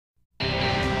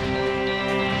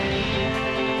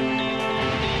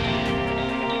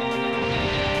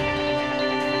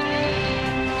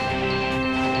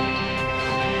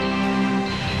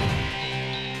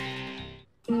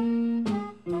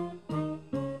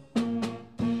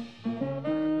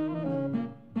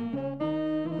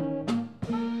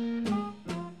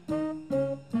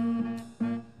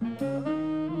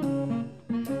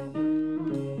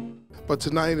But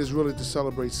tonight is really to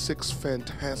celebrate 6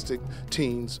 fantastic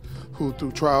teens who,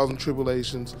 through trials and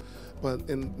tribulations, but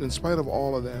in spite of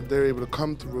all of that, they're able to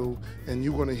come through, and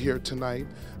you're going to hear tonight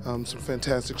some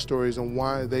fantastic stories on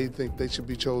why they think they should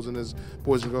be chosen as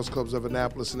Boys and Girls Clubs of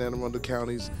Annapolis and Anne Arundel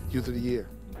County's Youth of the Year.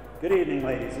 Good evening,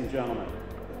 ladies and gentlemen.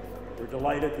 We're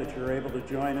delighted that you're able to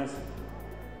join us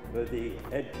for the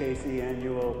Ed Casey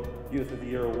Annual Youth of the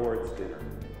Year Awards dinner.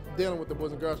 Dealing with the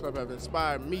Boys and Girls Club have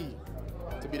inspired me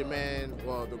to be the man,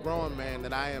 well, the grown man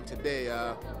that I am today.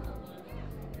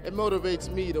 It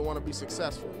motivates me to want to be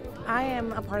successful. I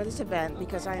am a part of this event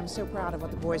because I am so proud of what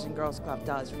the Boys and Girls Club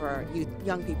does for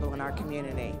young people in our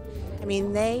community. I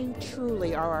mean, they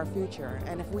truly are our future,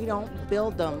 and if we don't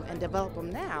build them and develop them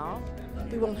now,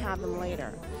 we won't have them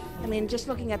later. I mean, just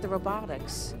looking at the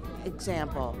robotics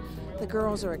example, the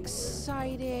girls are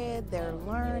excited, they're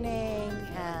learning,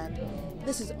 and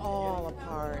this is all a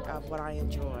part of what I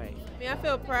enjoy. I mean, I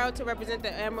feel proud to represent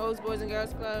the Ambrose Boys and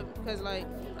Girls Club because,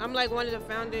 I'm one of the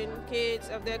founding kids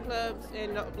of their clubs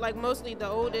and, mostly the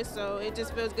oldest, so it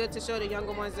just feels good to show the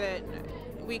younger ones that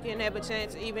we can have a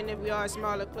chance even if we are a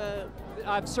smaller club.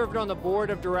 I've served on the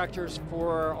board of directors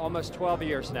for almost 12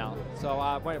 years now. So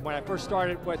when I first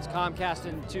started with Comcast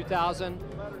in 2000,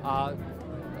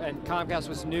 and Comcast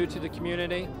was new to the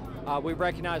community, we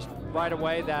recognized right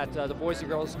away that the Boys and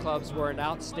Girls Clubs were an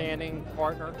outstanding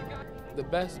partner. The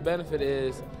best benefit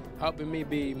is helping me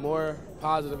be more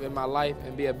positive in my life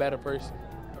and be a better person.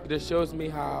 It just shows me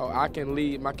how I can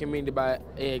lead my community by an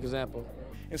example.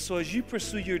 And so as you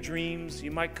pursue your dreams,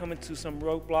 you might come into some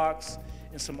roadblocks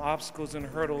and some obstacles and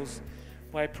hurdles.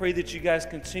 But I pray that you guys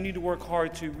continue to work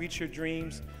hard to reach your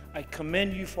dreams. I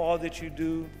commend you for all that you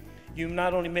do. You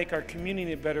not only make our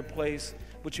community a better place,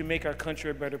 but you make our country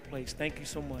a better place. Thank you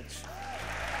so much.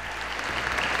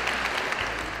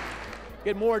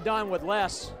 Get more done with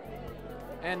less,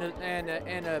 and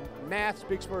math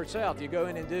speaks for itself. You go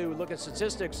in and look at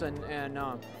statistics, and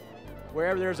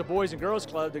wherever there's a Boys and Girls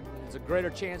Club, there's a greater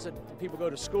chance that people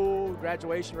go to school,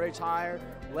 graduation rates higher,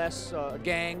 less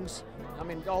gangs, I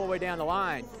mean, all the way down the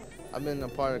line. I've been a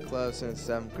part of the club since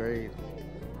 7th grade,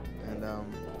 and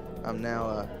I'm now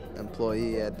an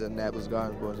employee at the Annapolis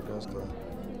Gardens Boys and Girls Club.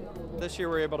 This year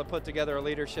we were able to put together a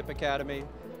leadership academy.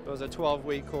 It was a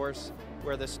 12-week course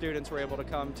where the students were able to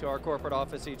come to our corporate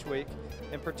office each week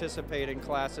and participate in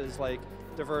classes like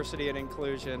diversity and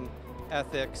inclusion,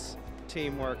 ethics,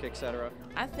 teamwork, etc.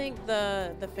 I think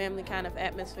the family kind of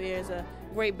atmosphere is a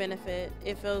great benefit.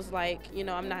 It feels like,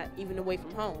 I'm not even away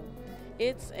from home.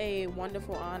 It's a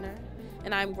wonderful honor,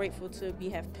 and I'm grateful to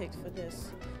have picked for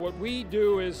this. What we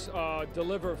do is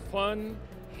deliver fun,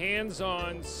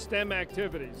 hands-on STEM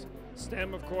activities.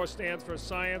 STEM, of course, stands for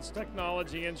science,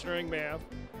 technology, engineering, math.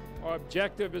 Our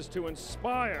objective is to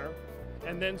inspire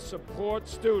and then support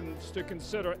students to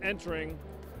consider entering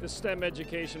the STEM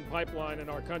education pipeline in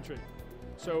our country.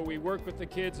 So we work with the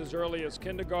kids as early as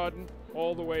kindergarten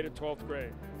all the way to 12th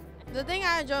grade. The thing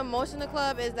I enjoy most in the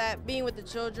club is that being with the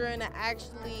children,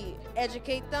 actually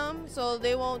educate them so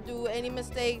they won't do any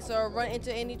mistakes or run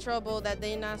into any trouble that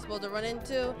they're not supposed to run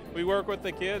into. We work with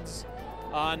the kids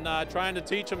on trying to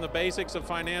teach them the basics of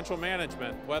financial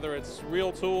management, whether it's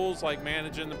real tools like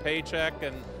managing the paycheck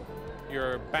and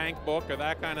your bank book or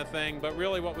that kind of thing, but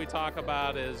really what we talk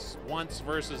about is wants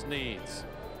versus needs,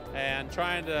 and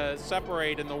trying to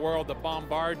separate in the world that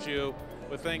bombards you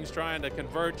with things trying to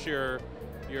convert your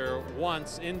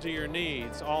wants into your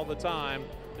needs all the time,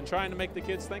 and trying to make the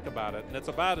kids think about it. And it's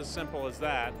about as simple as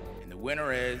that. And the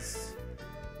winner is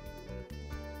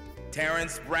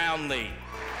Terrence Brownlee.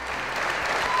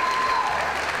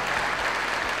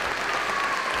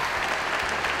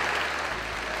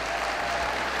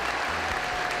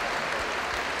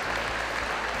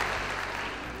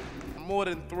 I'm more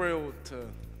than thrilled to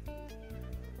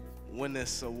win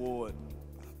this award.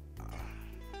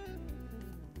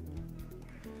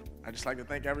 I'd just like to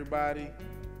thank everybody,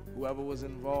 whoever was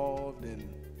involved, and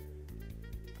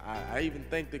I even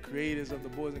thank the creators of the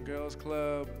Boys and Girls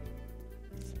Club.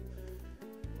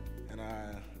 And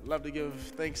I love to give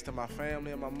thanks to my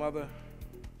family and my mother.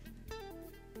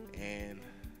 And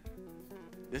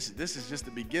this is just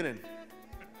the beginning.